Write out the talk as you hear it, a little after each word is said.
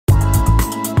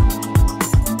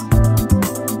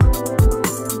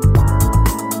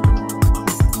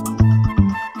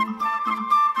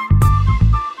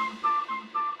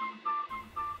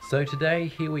So today,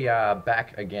 here we are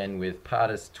back again with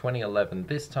Pardus 2011,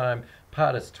 this time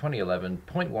Pardus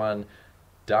 2011.1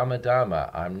 Dama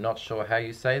Dama. I'm not sure how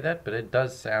you say that, but it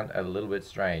does sound a little bit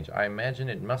strange. I imagine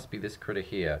it must be this critter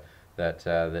here that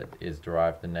is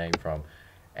derived the name from.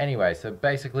 Anyway, so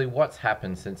basically what's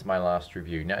happened since my last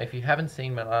review. Now, if you haven't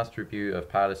seen my last review of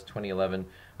Pardus 2011,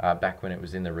 back when it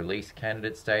was in the release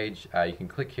candidate stage, you can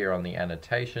click here on the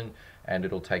annotation and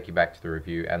it'll take you back to the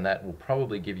review, and that will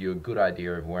probably give you a good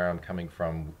idea of where I'm coming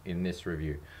from in this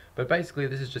review. But basically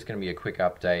this is just going to be a quick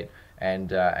update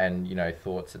and you know,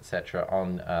 thoughts etc.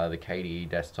 on the KDE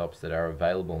desktops that are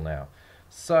available now.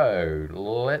 So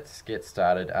let's get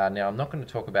started. Now I'm not going to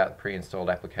talk about pre-installed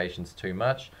applications too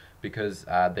much because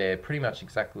they're pretty much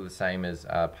exactly the same as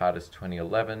Pardus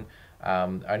 2011.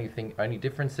 Only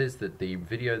difference is that the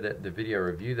video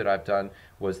review that I've done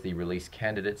was the release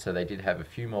candidate, so they did have a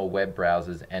few more web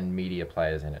browsers and media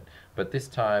players in it. But this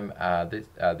time,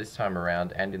 this time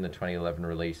around, and in the 2011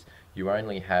 release, you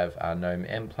only have GNOME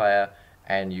M player,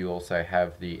 and you also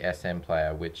have the SM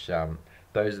player, which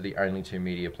those are the only two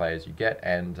media players you get,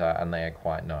 and they are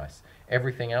quite nice.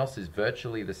 Everything else is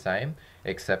virtually the same,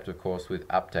 except of course with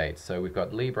updates. So we've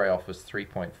got LibreOffice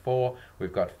 3.4,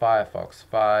 we've got Firefox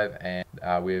 5, and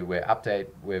we've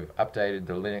updated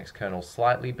the Linux kernel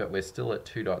slightly, but we're still at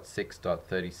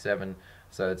 2.6.37,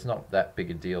 so it's not that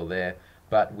big a deal there.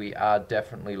 But we are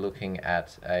definitely looking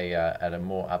at a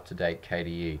more up-to-date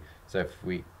KDE. So if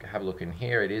we have a look in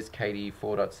here, it is KDE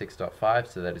 4.6.5,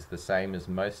 so that is the same as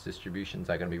most distributions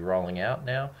are going to be rolling out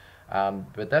now.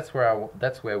 But that's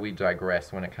where we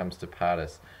digress when it comes to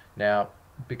Pardus. Now,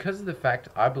 because of the fact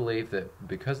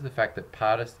that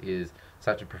Pardus is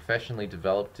such a professionally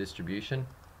developed distribution,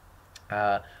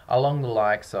 along the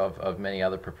likes of many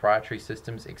other proprietary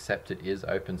systems, except it is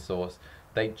open source,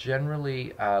 they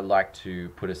generally like to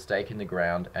put a stake in the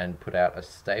ground and put out a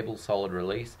stable, solid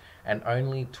release and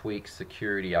only tweak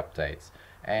security updates.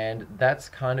 And that's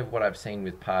kind of what I've seen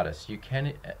with Pardus. You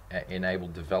can enable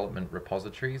development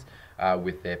repositories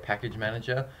with their package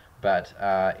manager, but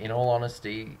in all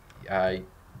honesty, they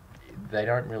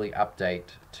don't really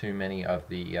update too many of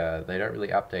the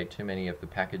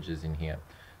packages in here.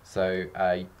 So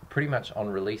pretty much on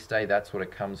release day, that's what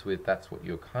it comes with. That's what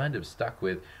you're kind of stuck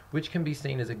with, which can be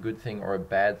seen as a good thing or a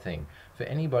bad thing for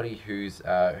anybody who's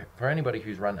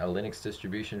run a Linux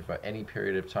distribution for any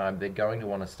period of time. They're going to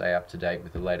want to stay up to date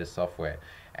with the latest software.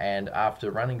 And after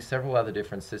running several other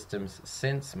different systems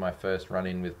since my first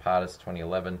run-in with Pardus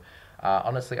 2011,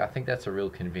 honestly, I think that's a real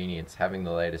convenience, having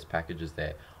the latest packages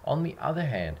there. On the other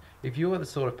hand, if you are the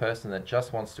sort of person that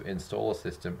just wants to install a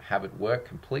system, have it work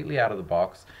completely out of the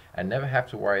box, and never have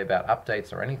to worry about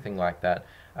updates or anything like that,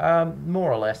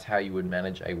 more or less how you would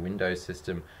manage a Windows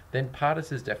system, then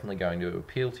Pardus is definitely going to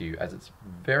appeal to you, as it's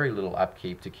very little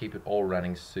upkeep to keep it all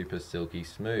running super silky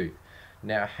smooth.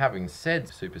 Now, having said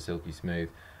super silky smooth,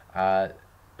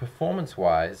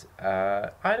 performance-wise, I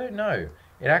don't know.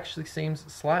 It actually seems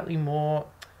slightly more,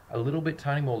 a little bit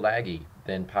tiny more laggy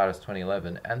than Pardus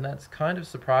 2011, and that's kind of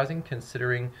surprising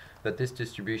considering that this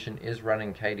distribution is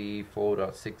running KDE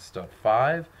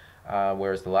 4.6.5,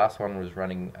 whereas the last one was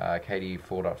running KDE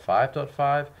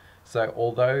 4.5.5. So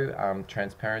although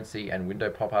transparency and window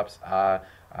pop-ups are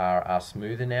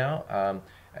smoother now,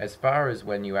 as far as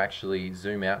when you actually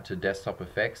zoom out to desktop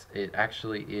effects, it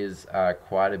actually is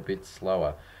quite a bit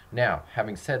slower. Now,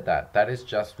 having said that, that is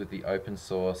just with the open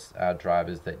source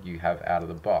drivers that you have out of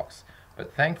the box.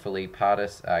 But thankfully,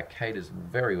 Pardus caters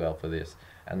very well for this,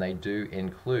 and they do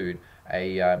include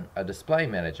a display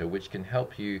manager, which can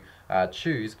help you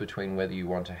choose between whether you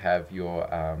want to have your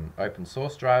open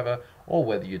source driver or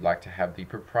whether you'd like to have the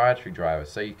proprietary driver.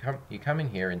 So you come in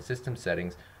here in system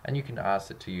settings and you can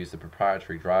ask it to use the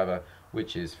proprietary driver,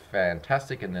 which is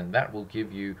fantastic, and then that will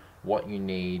give you what you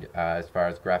need as far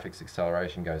as graphics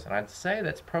acceleration goes. And I'd say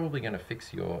that's probably going to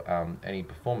fix your any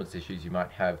performance issues you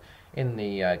might have in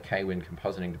the KWin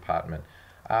compositing department.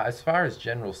 As far as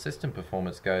general system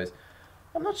performance goes,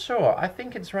 I'm not sure. I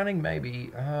think it's running maybe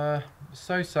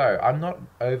so-so. I'm not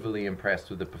overly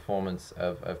impressed with the performance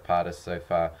of Pardus so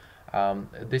far.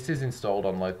 This is installed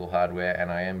on local hardware,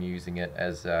 and I am using it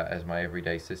as my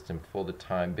everyday system for the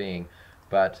time being.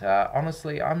 But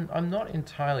honestly, I'm not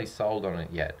entirely sold on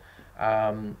it yet.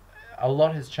 A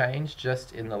lot has changed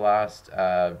just in the last,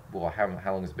 well, how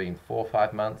long has it been? 4 or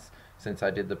 5 months since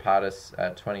I did the Pardus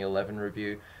 2011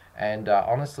 review. And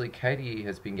honestly, KDE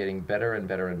has been getting better and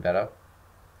better and better.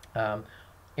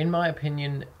 In my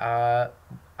opinion, I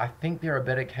think there are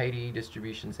better KDE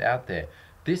distributions out there.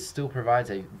 This still provides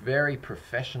a very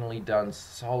professionally done,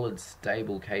 solid,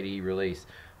 stable KDE release.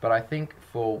 but I think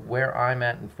for where I'm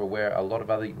at and for where a lot of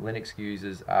other Linux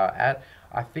users are at,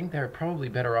 I think there are probably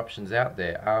better options out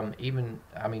there.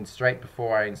 I mean, straight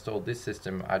before I installed this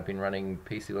system, I'd been running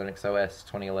PC Linux OS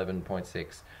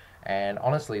 2011.6, and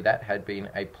honestly, that had been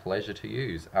a pleasure to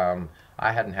use.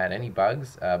 I hadn't had any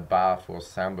bugs, bar for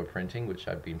Samba printing, which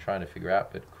I'd been trying to figure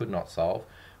out but could not solve.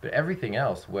 But everything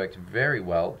else worked very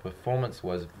well. Performance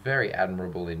was very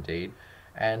admirable indeed,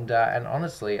 and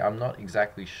honestly, I'm not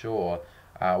exactly sure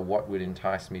what would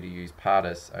entice me to use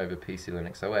Pardus over PC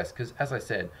Linux OS, because as I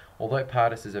said, although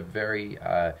Pardus is a very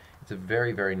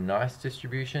very nice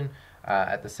distribution,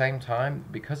 at the same time,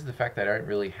 because of the fact that I don't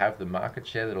really have the market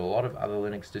share that a lot of other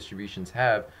Linux distributions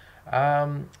have,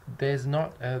 there's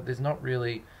not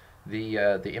really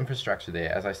the infrastructure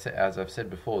there. As I've said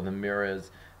before, the mirrors,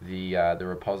 the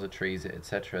repositories,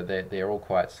 etc. They're all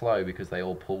quite slow because they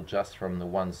all pull just from the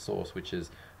one source, which is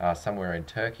somewhere in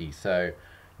Turkey. So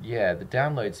yeah, the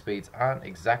download speeds aren't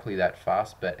exactly that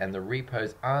fast, and the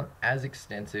repos aren't as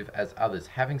extensive as others.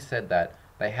 Having said that,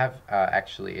 they have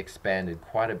actually expanded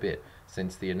quite a bit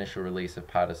since the initial release of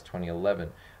Pardus 2011.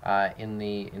 In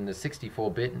the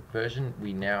 64-bit version,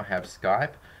 we now have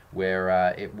Skype,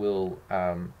 where it will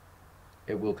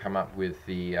come up with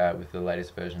the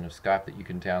latest version of Skype that you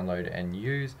can download and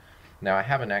use. Now, I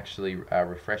haven't actually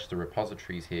refreshed the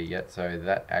repositories here yet, so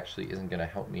that actually isn't going to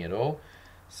help me at all.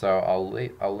 So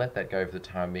I'll let that go for the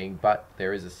time being. But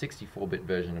there is a 64-bit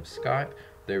version of Skype.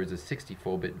 There is a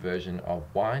 64-bit version of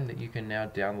Wine that you can now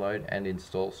download and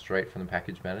install straight from the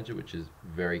package manager, which is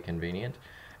very convenient,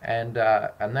 and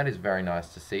that is very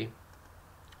nice to see.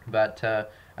 But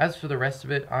as for the rest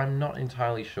of it, I'm not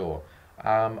entirely sure.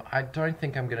 I don't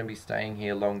think I'm going to be staying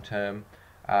here long term.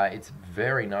 It's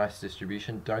very nice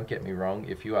distribution, don't get me wrong.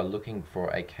 If you are looking for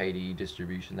a KDE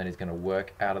distribution that is going to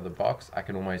work out of the box, I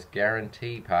can almost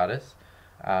guarantee Pardus,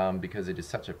 because it is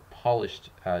such a polished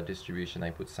distribution.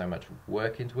 They put so much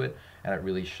work into it, and it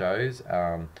really shows.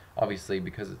 Obviously,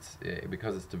 because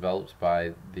it's developed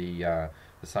by the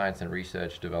science and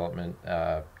research development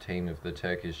team of the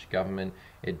Turkish government,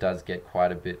 it does get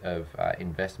quite a bit of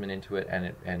investment into it,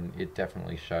 and it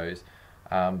definitely shows.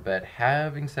 But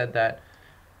having said that,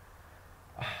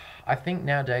 I think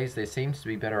nowadays there seems to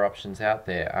be better options out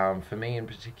there. For me in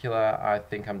particular, I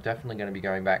think I'm definitely going to be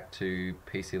going back to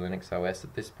PC Linux OS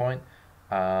at this point.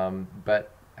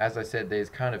 But as I said, there's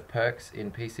kind of perks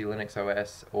in PC Linux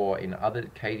OS or in other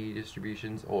KDE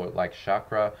distributions, or like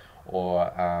Chakra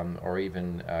or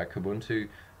even Kubuntu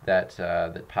that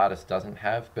Pardus doesn't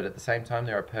have. But at the same time,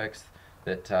 there are perks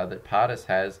that Pardus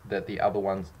has that the other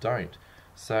ones don't.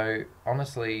 So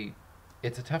honestly,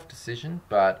 it's a tough decision,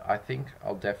 but I think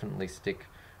I'll definitely stick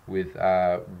with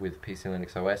PC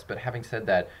Linux OS. But having said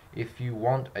that, if you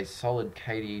want a solid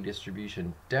KDE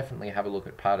distribution, definitely have a look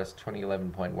at Pardus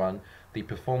 2011.1. The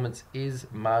performance is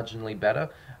marginally better.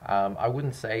 I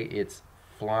wouldn't say it's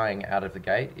flying out of the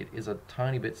gate. It is a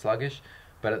tiny bit sluggish,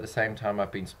 but at the same time,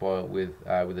 I've been spoiled with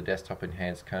a desktop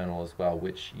enhanced kernel as well,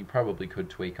 which you probably could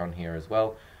tweak on here as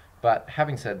well. But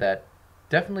having said that,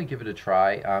 definitely give it a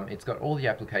try. It's got all the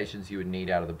applications you would need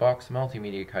out of the box,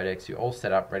 multimedia codecs, you're all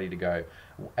set up, ready to go.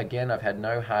 Again, I've had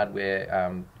no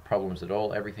hardware problems at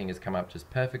all. Everything has come up just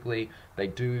perfectly. They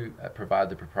do provide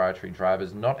the proprietary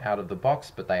drivers, not out of the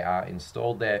box, but they are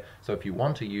installed there. So if you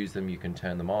want to use them, you can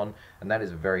turn them on, and that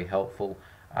is very helpful.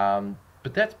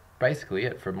 But that's basically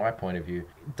it from my point of view.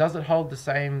 Does it hold the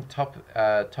same top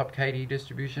KDE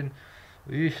distribution?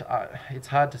 It's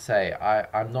hard to say.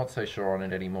 I'm not so sure on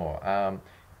it anymore.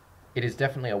 It is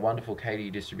definitely a wonderful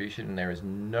KDE distribution, and there is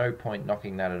no point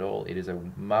knocking that at all. It is a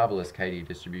marvelous KDE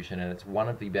distribution, and it's one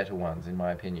of the better ones in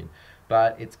my opinion.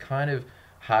 But it's kind of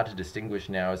hard to distinguish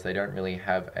now, as they don't really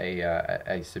have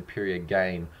a superior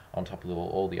gain on top of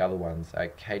all the other ones.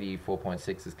 KDE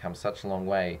 4.6 has come such a long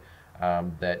way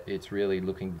that it's really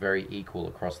looking very equal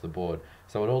across the board.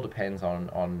 So it all depends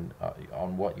on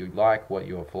what you like, what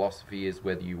your philosophy is,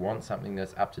 whether you want something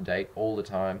that's up to date all the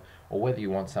time, or whether you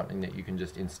want something that you can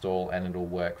just install and it'll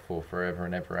work for forever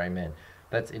and ever, amen.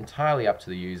 That's entirely up to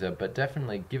the user, but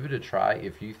definitely give it a try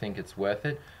if you think it's worth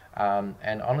it.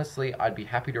 And honestly, I'd be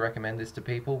happy to recommend this to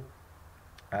people,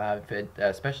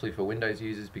 especially for Windows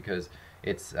users, because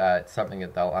it's something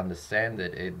that they'll understand,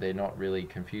 that they're not really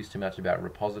confused too much about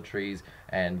repositories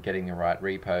and getting the right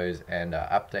repos and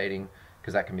updating,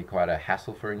 because that can be quite a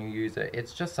hassle for a new user.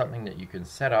 It's just something that you can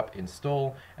set up,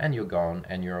 install, and you're gone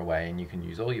and you're away, and you can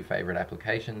use all your favorite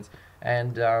applications,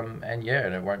 and yeah,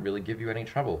 and it won't really give you any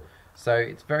trouble. So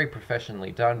it's very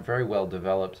professionally done, very well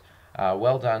developed.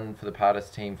 Well done for the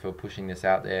Pardus team for pushing this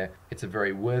out there. It's a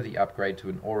very worthy upgrade to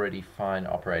an already fine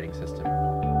operating system.